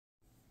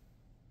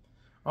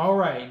All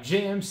right,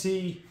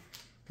 JMC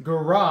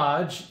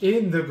Garage,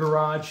 in the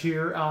garage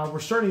here. We're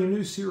starting a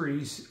new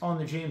series on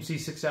the JMC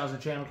 6000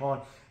 channel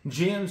called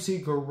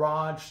JMC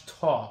Garage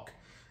Talk.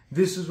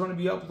 This is going to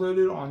be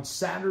uploaded on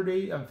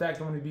Saturday. In fact,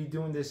 I'm going to be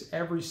doing this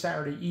every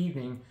Saturday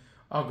evening,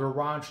 a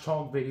Garage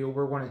Talk video.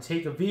 We're going to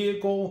take a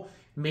vehicle,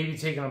 maybe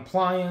take an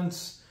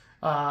appliance,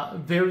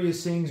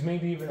 various things,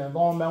 maybe even a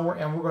lawnmower,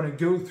 and we're going to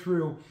go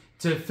through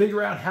to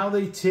figure out how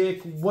they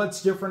tick,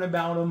 what's different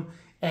about them,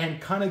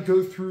 and kind of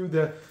go through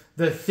the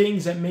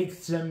things that make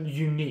them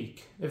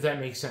unique, if that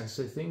makes sense.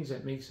 The things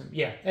that makes them,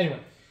 yeah. Anyway,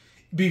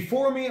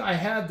 before me, I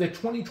have the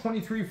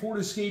 2023 Ford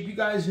Escape. You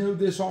guys know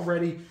this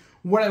already.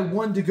 What I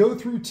wanted to go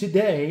through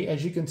today,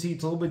 as you can see,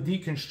 it's a little bit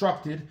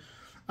deconstructed,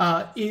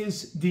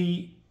 is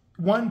the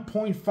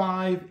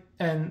 1.5,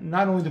 and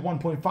not only the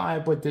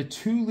 1.5, but the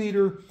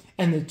 2-liter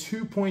and the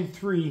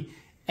 2.3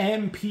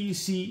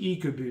 MPC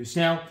Ecoboost.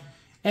 Now,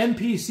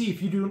 MPC,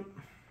 if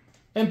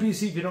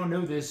you don't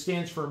know this,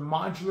 stands for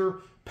Modular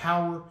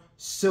Power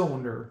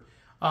Cylinder.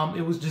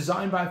 It was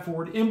designed by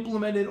Ford,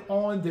 implemented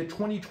on the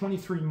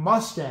 2023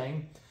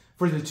 Mustang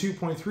for the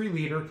 2.3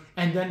 liter,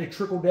 and then it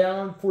trickled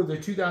down for the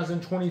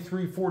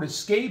 2023 Ford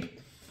Escape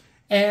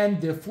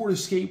and the Ford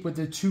Escape with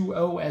the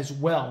 2.0 as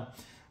well.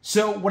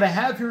 So what I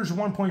have here is a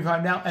 1.5.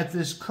 Now, at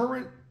this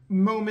current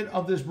moment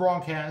of this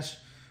broadcast,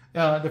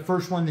 the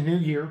first one, the new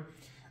year,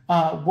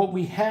 what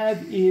we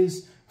have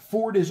is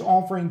Ford is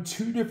offering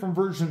two different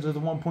versions of the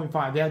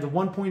 1.5. They have the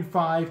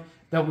 1.5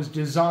 that was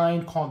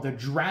designed called the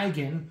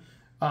Dragon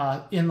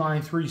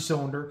inline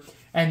 3-cylinder,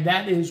 and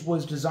that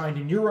was designed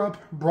in Europe,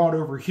 brought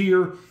over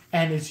here,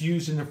 and it's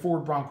used in the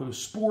Ford Bronco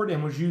Sport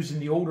and was used in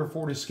the older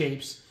Ford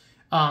Escapes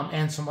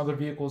and some other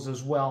vehicles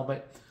as well,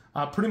 but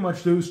pretty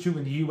much those two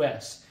in the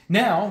U.S.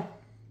 Now,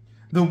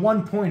 the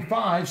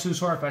 1.5, so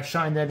sorry if I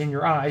shine that in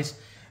your eyes,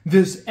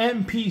 this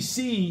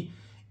MPC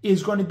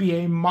is going to be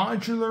a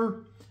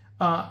modular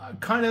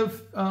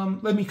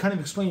let me kind of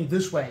explain it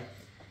this way.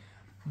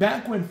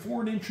 Back when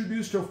Ford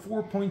introduced a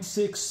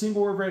 4.6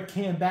 single overhead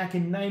cam back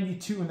in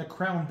 '92 in the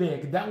Crown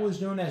Big, that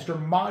was known as their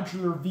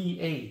modular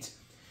V8,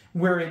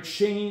 where it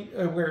shared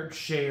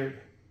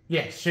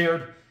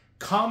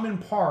common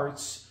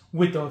parts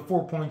with the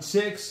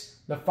 4.6,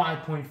 the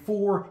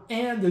 5.4,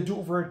 and the dual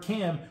overhead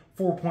cam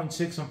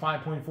 4.6 and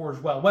 5.4 as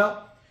well.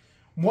 Well,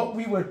 what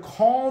we would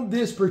call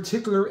this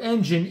particular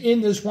engine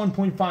in this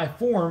 1.5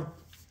 form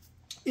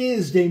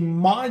is the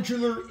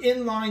modular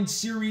inline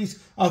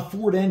series of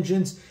Ford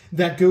engines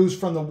that goes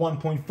from the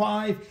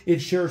 1.5. It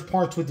shares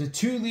parts with the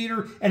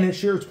 2-liter, and it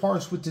shares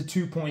parts with the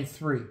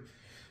 2.3.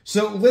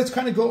 So let's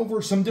kind of go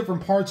over some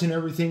different parts and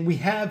everything. We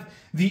have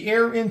the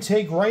air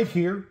intake right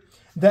here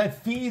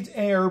that feeds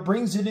air,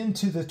 brings it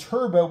into the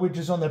turbo, which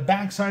is on the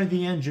back side of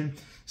the engine.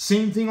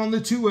 Same thing on the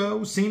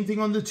 2.0, same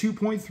thing on the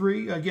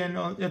 2.3. Again,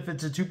 if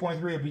it's a 2.3,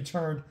 it'll be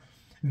turned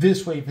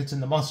this way if it's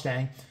in the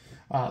Mustang.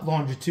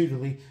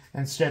 Longitudinally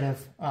instead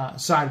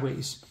of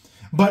sideways.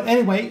 But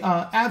anyway,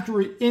 after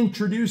it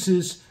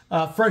introduces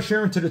fresh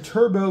air into the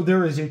turbo,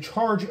 there is a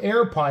charge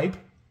air pipe,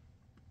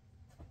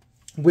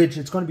 which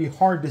it's going to be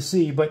hard to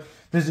see, but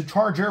there's a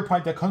charge air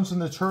pipe that comes from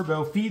the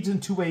turbo, feeds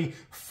into a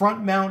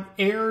front mount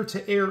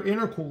air-to-air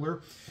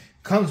intercooler,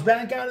 comes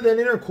back out of that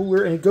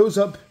intercooler, and it goes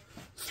up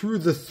through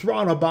the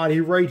throttle body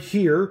right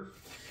here,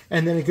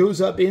 and then it goes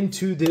up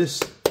into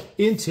this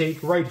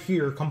intake right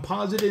here,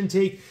 composite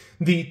intake.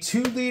 The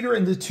 2-liter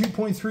and the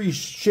 2.3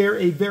 share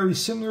a very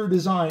similar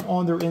design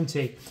on their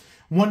intake.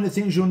 One of the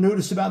things you'll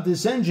notice about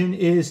this engine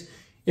is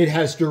it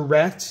has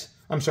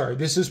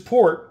this is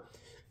port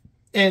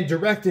and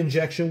direct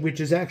injection, which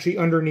is actually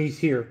underneath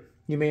here.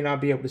 You may not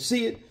be able to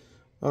see it.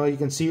 You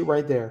can see it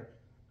right there.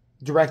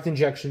 Direct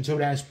injection. So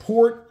it has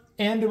port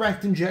and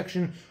direct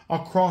injection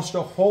across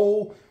the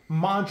whole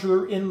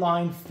modular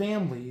inline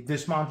family,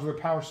 this modular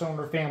power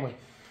cylinder family.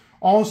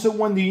 Also,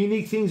 one of the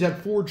unique things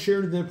that Ford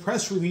shared in the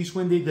press release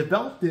when they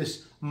developed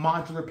this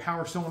modular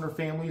power cylinder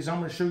family, as I'm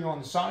going to show you on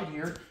the side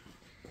here,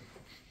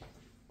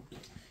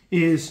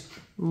 is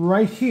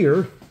right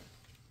here.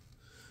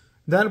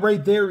 That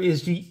right there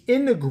is the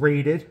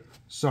integrated,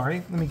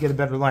 sorry, let me get a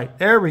better light.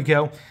 There we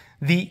go.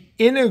 The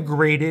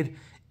integrated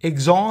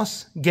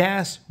exhaust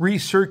gas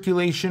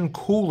recirculation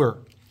cooler.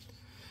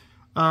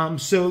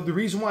 So the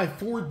reason why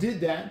Ford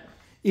did that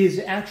is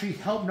it actually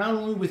helped not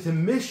only with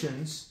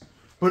emissions,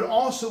 but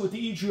also with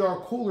the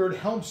EGR cooler, it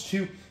helps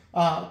to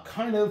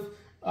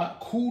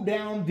cool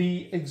down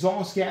the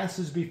exhaust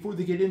gases before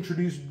they get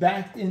introduced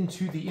back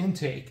into the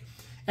intake.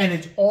 And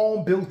it's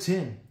all built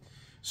in.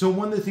 So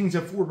one of the things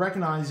that Ford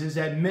recognizes is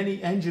that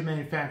many engine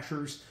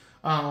manufacturers,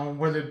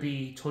 whether it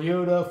be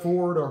Toyota,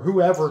 Ford, or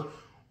whoever,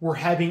 were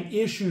having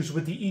issues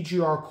with the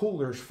EGR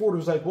coolers. Ford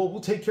was like, well, we'll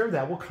take care of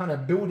that. We'll kind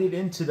of build it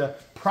into the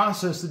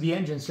process of the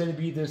engine instead of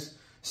be this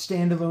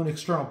standalone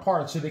external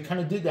part. So they kind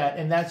of did that,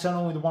 and that's not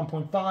only the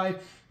 1.5,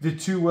 the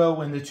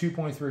 2.0, and the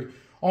 2.3.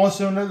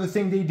 Also, another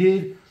thing they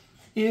did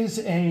is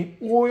a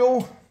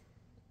oil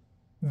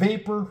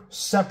vapor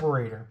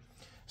separator.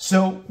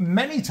 So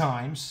many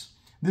times,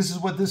 this is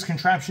what this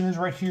contraption is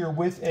right here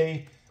with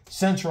a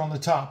sensor on the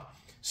top.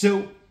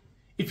 So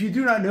if you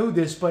do not know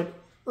this, but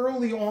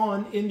early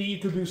on in the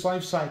Ecoboost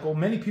life cycle,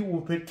 many people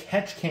will put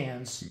catch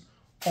cans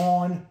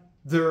on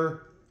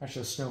their,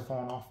 actually the snow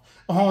falling off,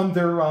 on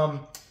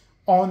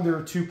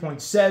their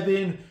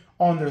 2.7,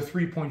 on their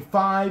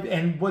 3.5,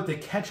 and what the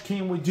catch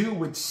can would do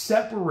would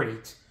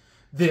separate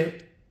the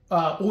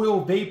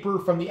oil vapor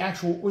from the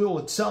actual oil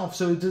itself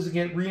so it doesn't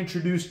get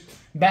reintroduced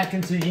back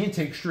into the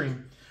intake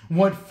stream.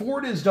 What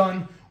Ford has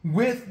done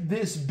with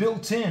this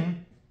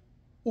built-in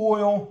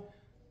oil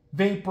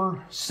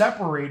vapor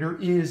separator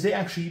is they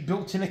actually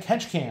built in a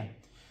catch can.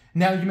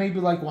 Now you may be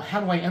like, well,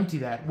 how do I empty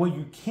that? Well,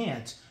 you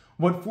can't.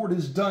 What Ford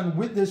has done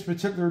with this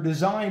particular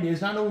design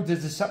is not only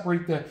does it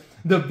separate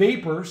the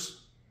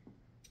vapors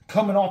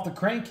coming off the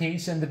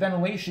crankcase and the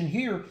ventilation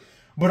here,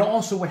 but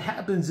also what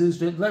happens is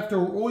that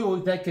leftover oil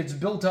that gets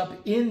built up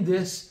in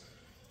this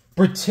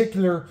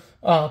particular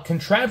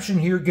contraption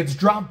here gets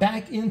dropped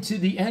back into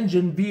the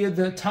engine via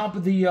the top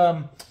of the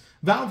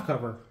valve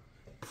cover.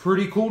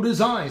 Pretty cool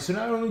design. So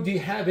not only do you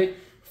have it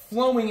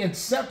flowing and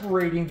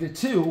separating the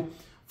two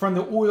from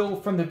the oil,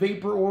 from the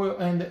vapor oil,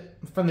 and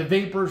from the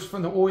vapors,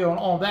 from the oil and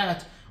all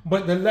that,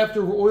 but the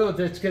leftover oil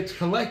that gets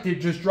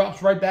collected just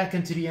drops right back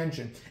into the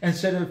engine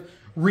instead of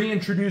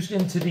reintroduced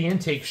into the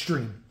intake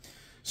stream.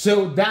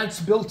 So that's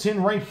built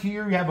in right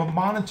here. You have a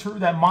monitor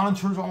that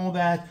monitors all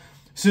that.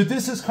 So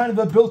this is kind of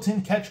a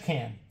built-in catch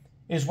can,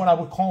 is what I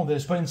would call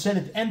this. But instead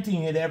of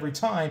emptying it every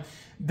time,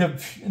 the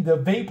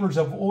vapors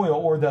of oil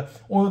or the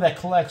oil that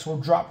collects will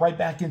drop right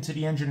back into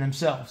the engine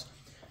themselves.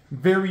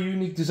 Very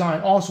unique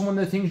design. Also, one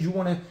of the things you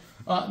want to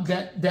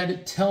that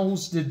it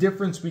tells the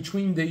difference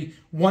between the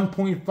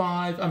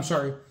 1.5. I'm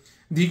sorry.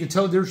 You can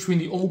tell the difference between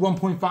the old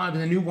 1.5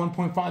 and the new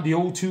 1.5, the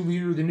old 2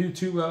 liter, the new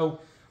 2.0,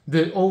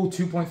 the old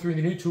 2.3,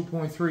 the new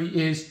 2.3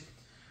 is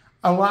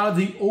a lot of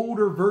the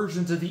older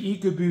versions of the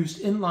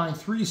Ecoboost inline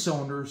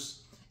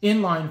 3-cylinders,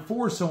 inline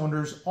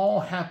 4-cylinders all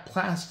have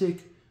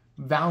plastic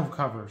valve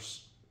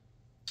covers.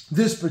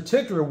 This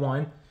particular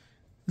one,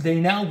 they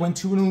now went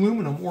to an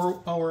aluminum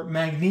or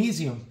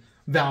magnesium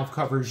valve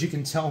cover, as you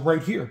can tell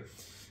right here.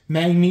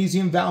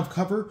 Magnesium valve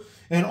cover,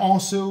 and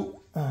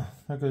also,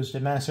 there goes the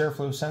mass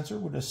airflow sensor.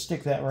 We'll just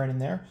stick that right in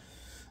there.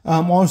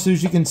 Also,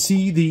 as you can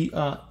see, the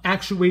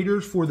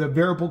actuators for the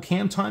variable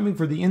cam timing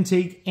for the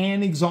intake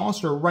and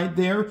exhaust are right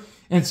there.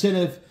 Instead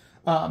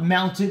of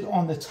mounted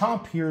on the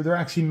top here, they're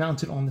actually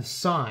mounted on the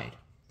side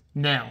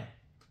now.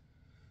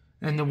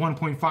 And the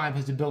 1.5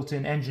 has a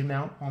built-in engine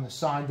mount on the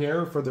side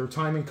there for their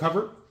timing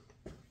cover.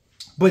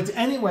 But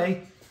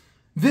anyway,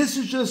 this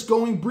is just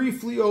going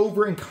briefly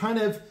over and kind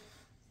of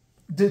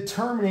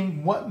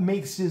determining what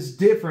makes this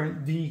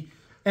different, the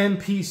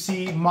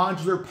MPC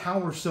Modular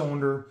Power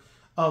Cylinder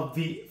of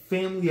the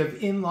family of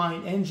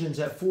inline engines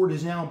that Ford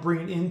is now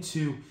bringing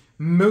into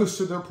most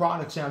of their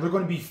products now. They're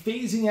going to be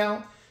phasing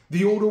out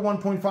the older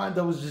 1.5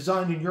 that was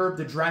designed in Europe,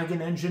 the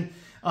Dragon engine.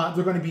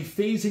 They're going to be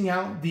phasing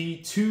out the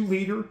 2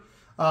 liter,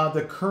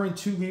 the current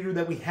 2 liter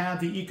that we have,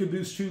 the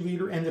Ecoboost 2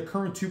 liter, and the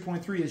current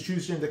 2.3 is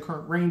used in the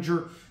current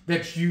Ranger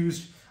that's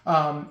used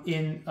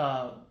in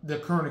the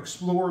current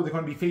Explorer. They're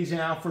going to be phasing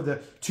out for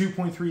the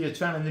 2.3 that's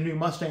found in the new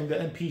Mustang, the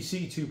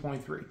MPC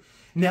 2.3.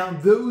 Now,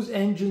 those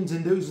engines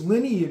and those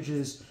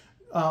lineages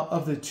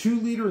of the 2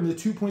 liter and the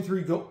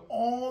 2.3 go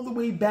all the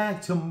way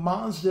back to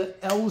Mazda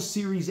L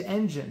series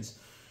engines.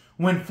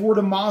 When Ford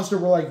and Mazda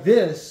were like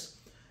this,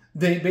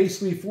 they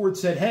basically, Ford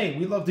said, hey,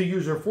 we love to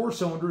use our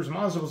 4-cylinders.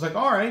 Mazda was like,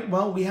 all right,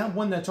 well, we have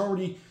one that's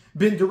already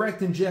been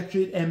direct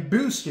injected and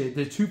boosted,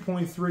 the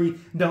 2.3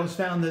 that was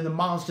found in the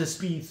Mazda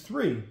Speed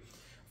 3.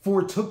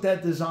 Ford took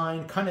that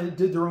design, kind of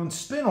did their own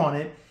spin on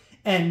it,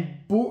 and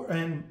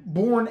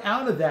born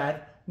out of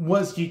that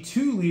was the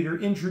 2 liter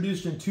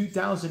introduced in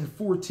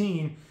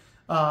 2014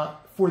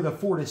 for the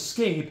Ford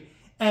Escape,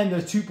 and the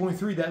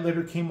 2.3 that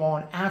later came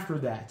on after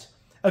that.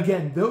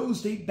 Again,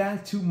 those date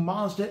back to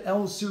Mazda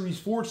L Series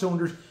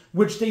 4-cylinders,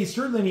 which dates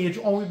their lineage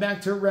all the way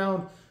back to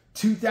around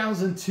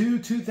 2002,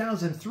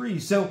 2003.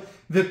 So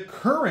the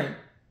current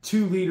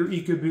 2 liter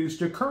Ecoboost,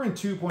 the current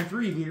 2.3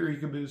 liter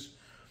Ecoboost,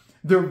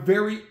 they're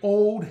very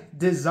old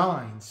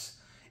designs.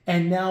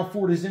 And now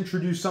Ford has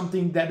introduced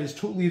something that is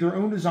totally their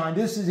own design.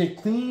 This is a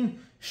clean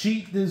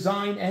sheet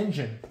design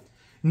engine.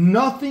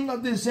 Nothing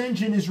of this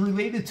engine is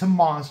related to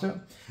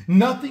Mazda.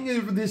 Nothing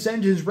of this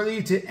engine is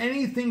related to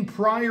anything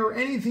prior,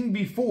 anything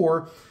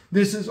before.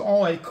 This is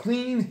all a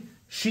clean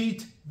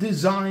sheet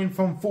design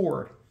from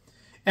Ford.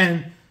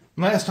 And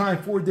last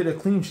time Ford did a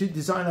clean sheet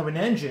design of an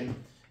engine,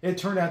 it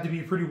turned out to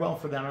be pretty well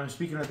for them. I'm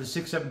speaking of the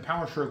 6.7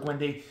 Power Stroke when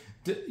they,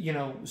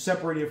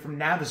 separated from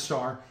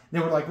Navistar. They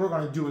were like, we're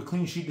going to do a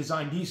clean sheet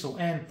design diesel.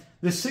 And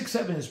the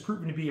 6.7 has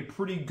proven to be a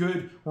pretty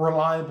good,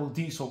 reliable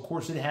diesel. Of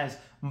course, it has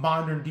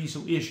modern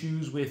diesel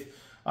issues with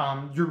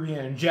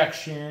urea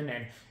injection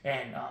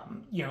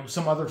and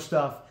some other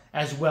stuff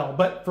as well.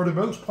 But for the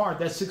most part,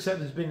 that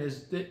 6.7 has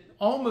been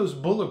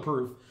almost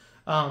bulletproof.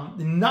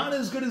 Not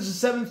as good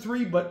as the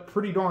 7.3, but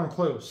pretty darn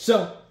close.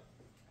 So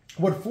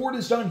what Ford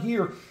has done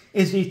here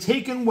is they've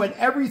taken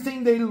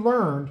everything they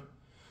learned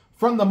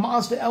from the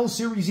Mazda L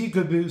Series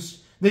Ecoboost.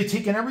 They've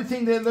taken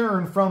everything they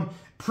learned from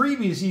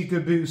previous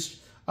Ecoboost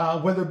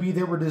whether it be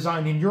they were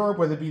designed in Europe,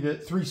 whether it be the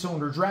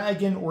 3-cylinder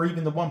Dragon or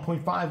even the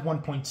 1.5,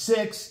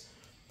 1.6.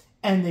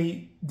 And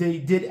they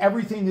did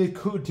everything they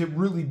could to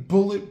really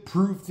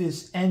bulletproof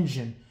this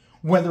engine,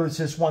 whether it's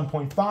this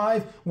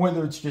 1.5,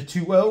 whether it's the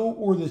 2.0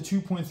 or the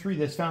 2.3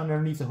 that's found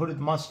underneath the hood of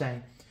the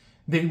Mustang.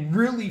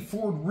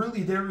 Ford really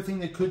did everything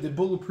they could to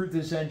bulletproof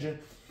this engine.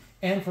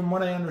 And from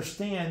what I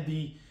understand,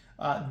 the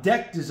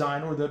deck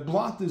design or the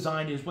block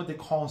design is what they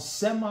call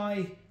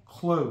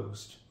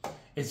semi-closed.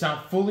 It's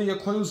not fully a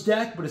closed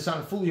deck, but it's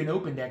not fully an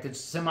open deck. It's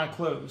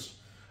semi-closed.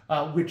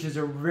 Which is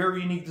a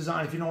very unique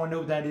design. If you don't know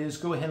what that is,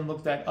 go ahead and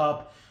look that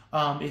up.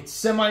 It's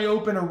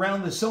semi-open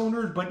around the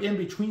cylinders, but in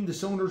between the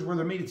cylinders where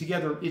they're mated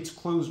together, it's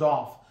closed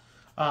off.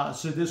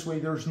 So this way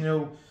there's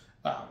no,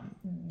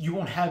 you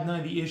won't have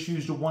none of the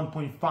issues the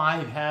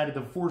 1.5 had,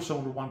 the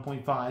 4-cylinder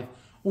 1.5,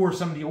 or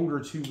some of the older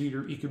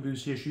 2-liter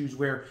Ecoboost issues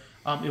where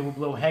it will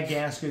blow head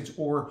gaskets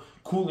or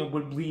coolant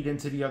would bleed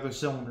into the other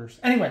cylinders.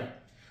 Anyway,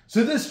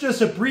 so this is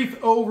just a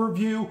brief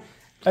overview.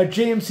 A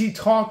JMC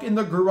Talk in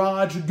the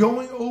Garage,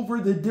 going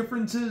over the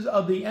differences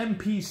of the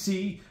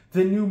MPC,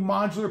 the new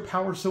Modular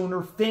Power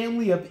Cylinder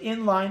family of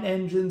inline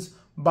engines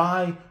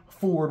by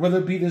Ford, whether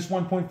it be this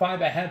 1.5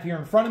 I have here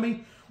in front of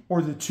me,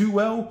 or the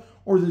 2.0,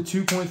 or the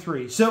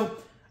 2.3. So,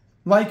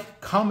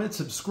 like, comment,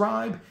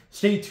 subscribe,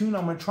 stay tuned.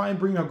 I'm going to try and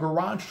bring a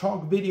Garage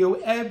Talk video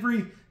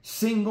every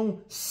single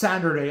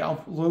Saturday. I'll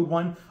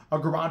upload a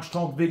Garage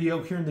Talk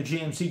video here in the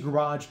JMC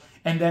Garage,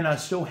 and then I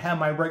still have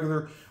my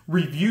regular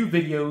review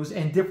videos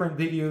and different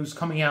videos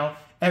coming out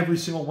every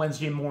single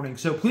Wednesday morning.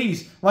 So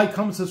please like,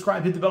 comment,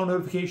 subscribe, hit the bell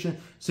notification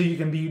so you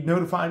can be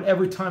notified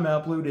every time I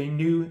upload a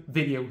new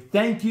video.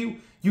 Thank you.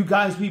 You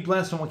guys be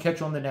blessed, and we'll catch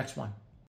you on the next one.